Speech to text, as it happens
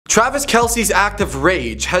Travis Kelce's act of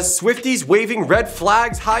rage has Swifties waving red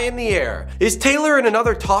flags high in the air. Is Taylor in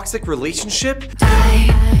another toxic relationship?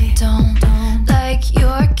 I don't like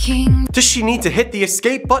your king. Does she need to hit the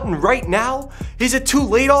escape button right now? Is it too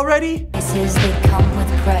late already? Prices, they come with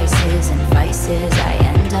prices and vices. I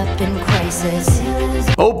end up in crisis.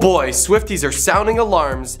 Oh boy, Swifties are sounding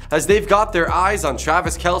alarms as they've got their eyes on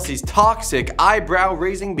Travis Kelce's toxic,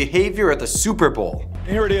 eyebrow-raising behavior at the Super Bowl.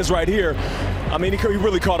 Here it is right here. I mean, he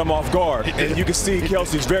really caught him off guard. And you can see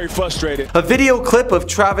Kelce's very frustrated. A video clip of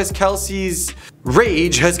Travis Kelce's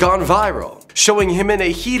rage has gone viral, showing him in a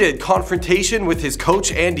heated confrontation with his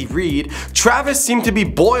coach Andy Reid. Travis seemed to be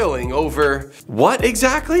boiling over what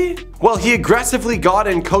exactly? Well, he aggressively got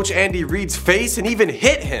in Coach Andy Reid's face and even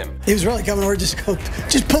hit him. He was really coming over, just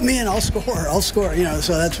put me in, I'll score, you know,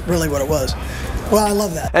 so that's really what it was. Well, I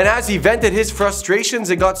love that. And as he vented his frustrations,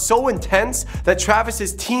 it got so intense that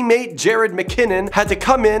Travis's teammate Jared McKinnon had to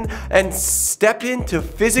come in and step in to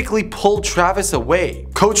physically pull Travis away.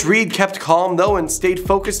 Coach Reid kept calm though and stayed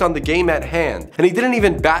focused on the game at hand. And he didn't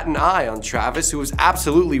even bat an eye on Travis, who was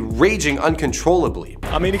absolutely raging uncontrollably.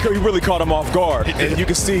 I mean, he really caught him off guard. And you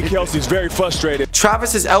can see Kelce's very frustrated.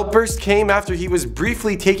 Travis's outburst came after he was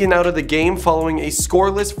briefly taken out of the game following a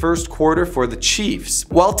scoreless first quarter for the Chiefs.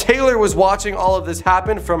 While Taylor was watching all of this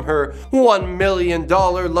happen from her $1 million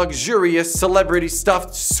luxurious celebrity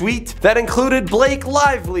stuffed suite that included Blake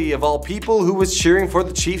Lively of all people, who was cheering for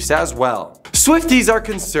the Chiefs as well. Swifties are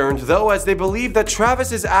concerned though, as they believe that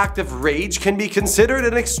Travis's act of rage can be considered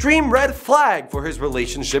an extreme red flag for his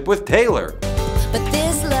relationship with Taylor. But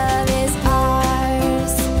this love is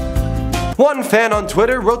ours. One fan on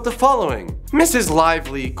Twitter wrote the following: Mrs.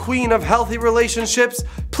 Lively, queen of healthy relationships,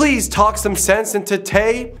 please talk some sense into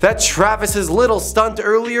Tay. That Travis's little stunt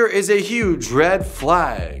earlier is a huge red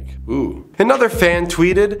flag. Ooh. Another fan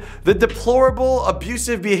tweeted, the deplorable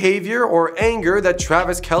abusive behavior or anger that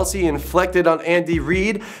Travis Kelce inflicted on Andy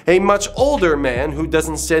Reid, a much older man who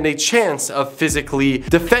doesn't stand a chance of physically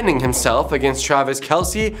defending himself against Travis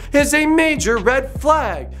Kelce, is a major red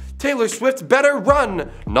flag. Taylor Swift better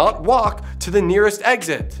run, not walk, to the nearest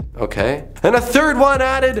exit. Okay. And a third one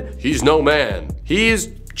added, he's no man. He's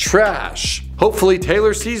trash. Hopefully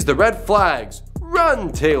Taylor sees the red flags.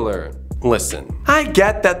 Run, Taylor. Listen, I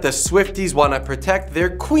get that the Swifties want to protect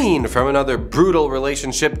their queen from another brutal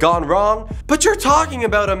relationship gone wrong, but you're talking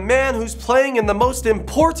about a man who's playing in the most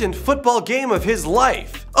important football game of his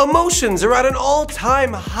life. Emotions are at an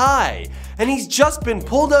all-time high, and he's just been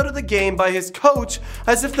pulled out of the game by his coach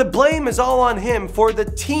as if the blame is all on him for the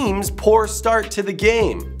team's poor start to the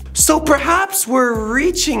game. So perhaps we're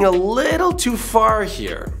reaching a little too far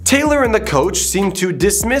here. Taylor and the coach seemed to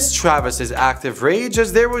dismiss Travis's active rage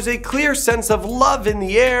as there was a clear sense of love in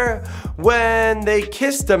the air when they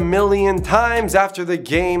kissed a million times after the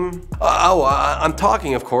game. I'm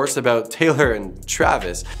talking of course about Taylor and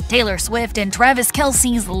Travis. Taylor Swift and Travis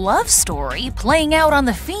Kelce's love story playing out on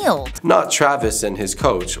the field. Not Travis and his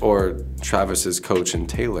coach, or Travis's coach and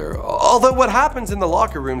Taylor. Although what happens in the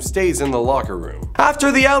locker room stays in the locker room.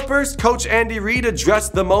 After the outburst, Coach Andy Reid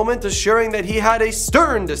addressed the moment, assuring that he had a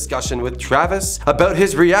stern discussion with Travis about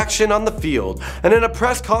his reaction on the field. And in a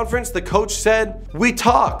press conference, the coach said, "We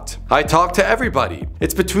talked. I talked to everybody.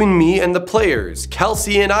 It's between me and the players.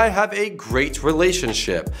 Kelce and I have a great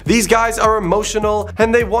relationship. These guys are emotional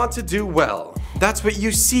and they want to do well. That's what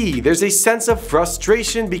you see. There's a sense of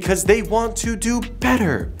frustration because they want to do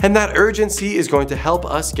better. And that urgency is going to help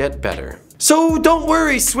us get better." So don't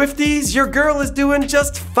worry, Swifties, your girl is doing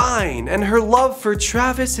just fine, and her love for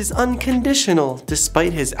Travis is unconditional,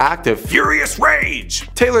 despite his act of furious rage.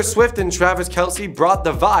 Taylor Swift and Travis Kelce brought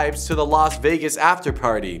the vibes to the Las Vegas after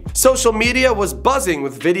party. Social media was buzzing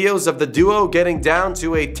with videos of the duo getting down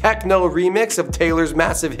to a techno remix of Taylor's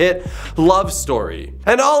massive hit, Love Story.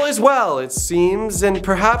 And all is well, it seems, and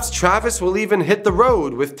perhaps Travis will even hit the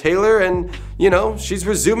road with Taylor, and, you know, she's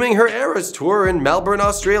resuming her Eras tour in Melbourne,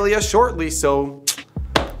 Australia shortly. So,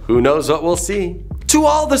 who knows what we'll see. To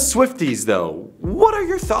all the Swifties though, what are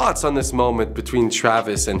your thoughts on this moment between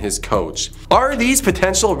Travis and his coach? Are these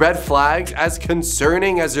potential red flags as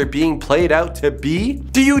concerning as they're being played out to be?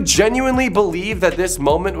 Do you genuinely believe that this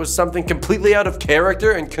moment was something completely out of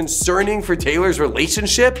character and concerning for Taylor's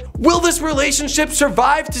relationship? Will this relationship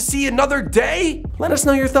survive to see another day? Let us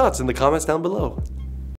know your thoughts in the comments down below.